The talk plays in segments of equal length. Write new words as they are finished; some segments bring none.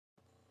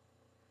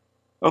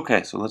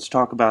Okay, so let's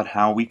talk about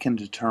how we can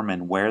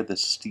determine where the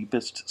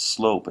steepest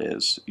slope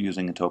is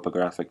using a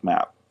topographic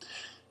map.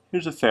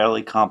 Here's a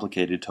fairly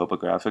complicated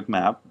topographic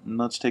map, and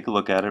let's take a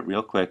look at it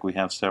real quick. We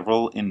have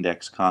several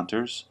index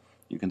contours.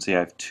 You can see I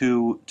have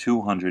two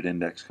 200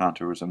 index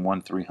contours and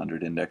one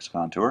 300 index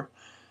contour.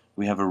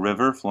 We have a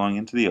river flowing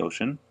into the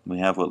ocean. We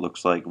have what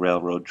looks like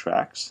railroad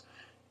tracks,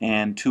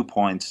 and 2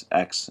 points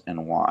X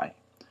and Y.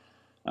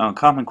 Now, a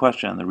common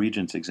question on the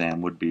Regents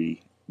exam would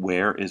be,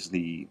 where is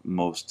the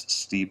most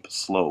steep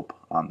slope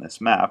on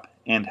this map,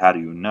 and how do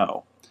you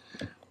know?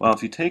 Well,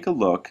 if you take a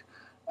look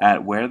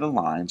at where the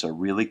lines are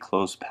really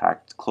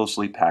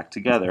closely packed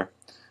together,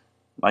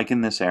 like in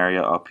this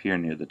area up here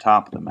near the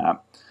top of the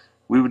map,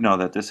 we would know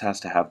that this has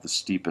to have the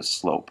steepest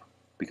slope.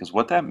 Because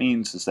what that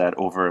means is that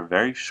over a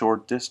very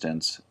short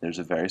distance, there's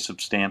a very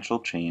substantial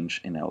change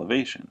in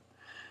elevation.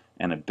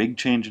 And a big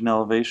change in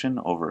elevation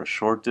over a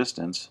short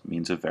distance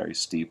means a very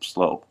steep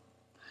slope.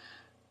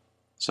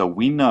 So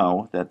we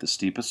know that the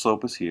steepest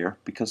slope is here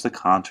because the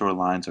contour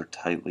lines are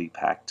tightly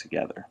packed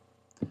together.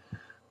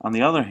 On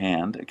the other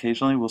hand,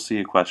 occasionally we'll see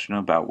a question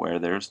about where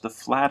there's the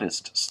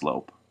flattest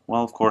slope.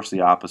 Well, of course, the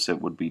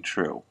opposite would be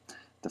true.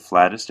 The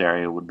flattest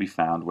area would be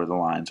found where the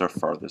lines are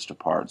farthest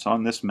apart. So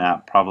on this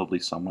map, probably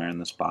somewhere in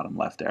this bottom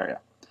left area.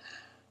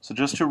 So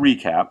just to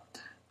recap,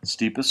 the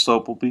steepest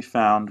slope will be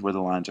found where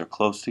the lines are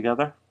close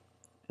together,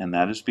 and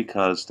that is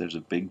because there's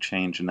a big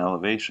change in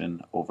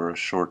elevation over a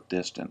short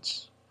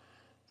distance.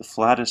 The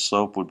flattest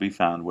slope would be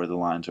found where the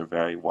lines are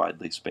very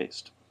widely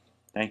spaced.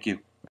 Thank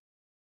you.